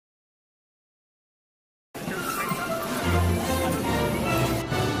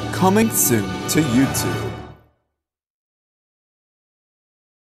Coming soon to YouTube.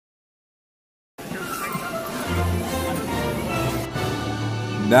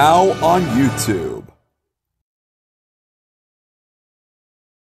 Now on YouTube.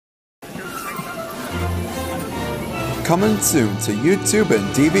 Coming soon to YouTube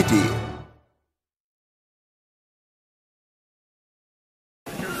and DVD.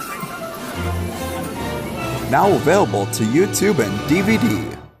 Now available to YouTube and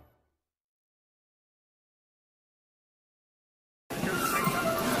DVD.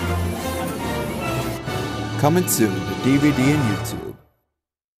 Coming soon to DVD and YouTube.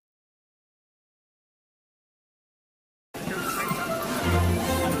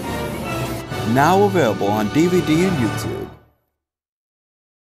 Now available on DVD and YouTube.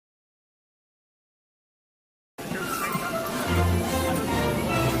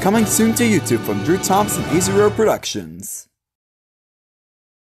 Coming soon to YouTube from Drew Thomas and Easy Road Productions.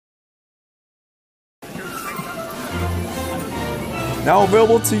 Now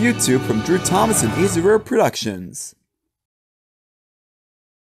available to YouTube from Drew Thomas and Easy Road Productions.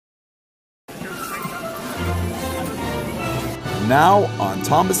 Now on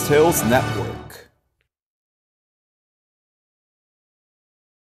Thomas Tales Network.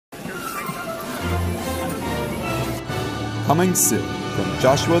 Coming soon from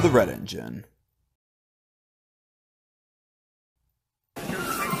Joshua the Red Engine.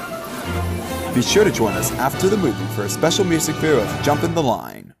 Be sure to join us after the movie for a special music video of Jump in the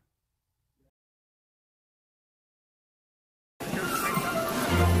Line.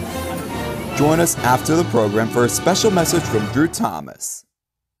 Join us after the program for a special message from Drew Thomas.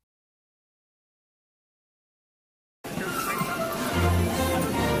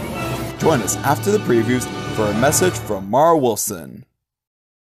 Join us after the previews for a message from Mara Wilson.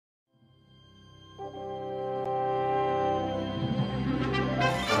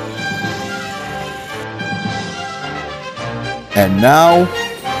 And now,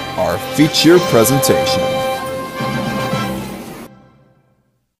 our feature presentation.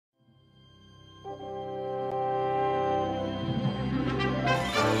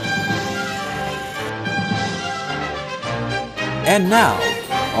 And now,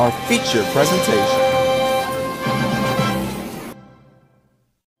 our feature presentation.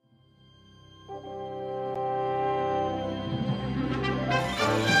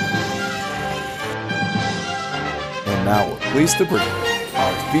 And now we're pleased to bring you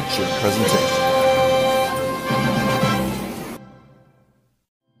our feature presentation.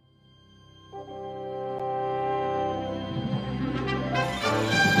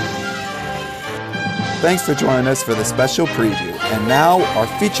 Thanks for joining us for the special preview. And now, our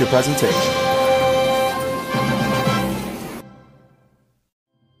feature presentation.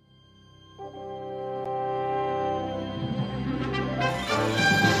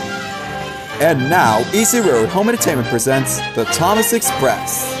 And now, Easy Road Home Entertainment presents The Thomas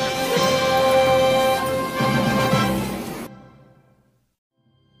Express.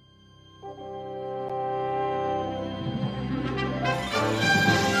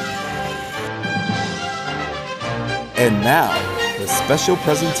 And now, the special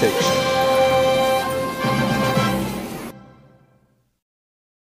presentation.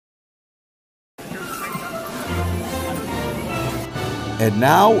 And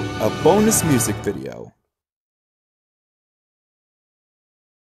now, a bonus music video.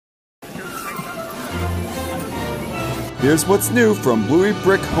 Here's what's new from Bluey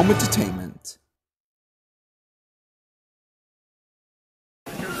Brick Home Entertainment.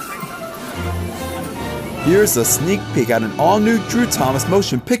 Here's a sneak peek at an all-new Drew Thomas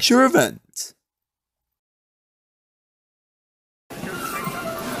motion picture event.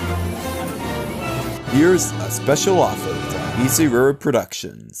 Here's a special offer from Easy Road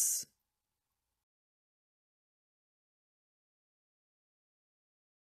Productions.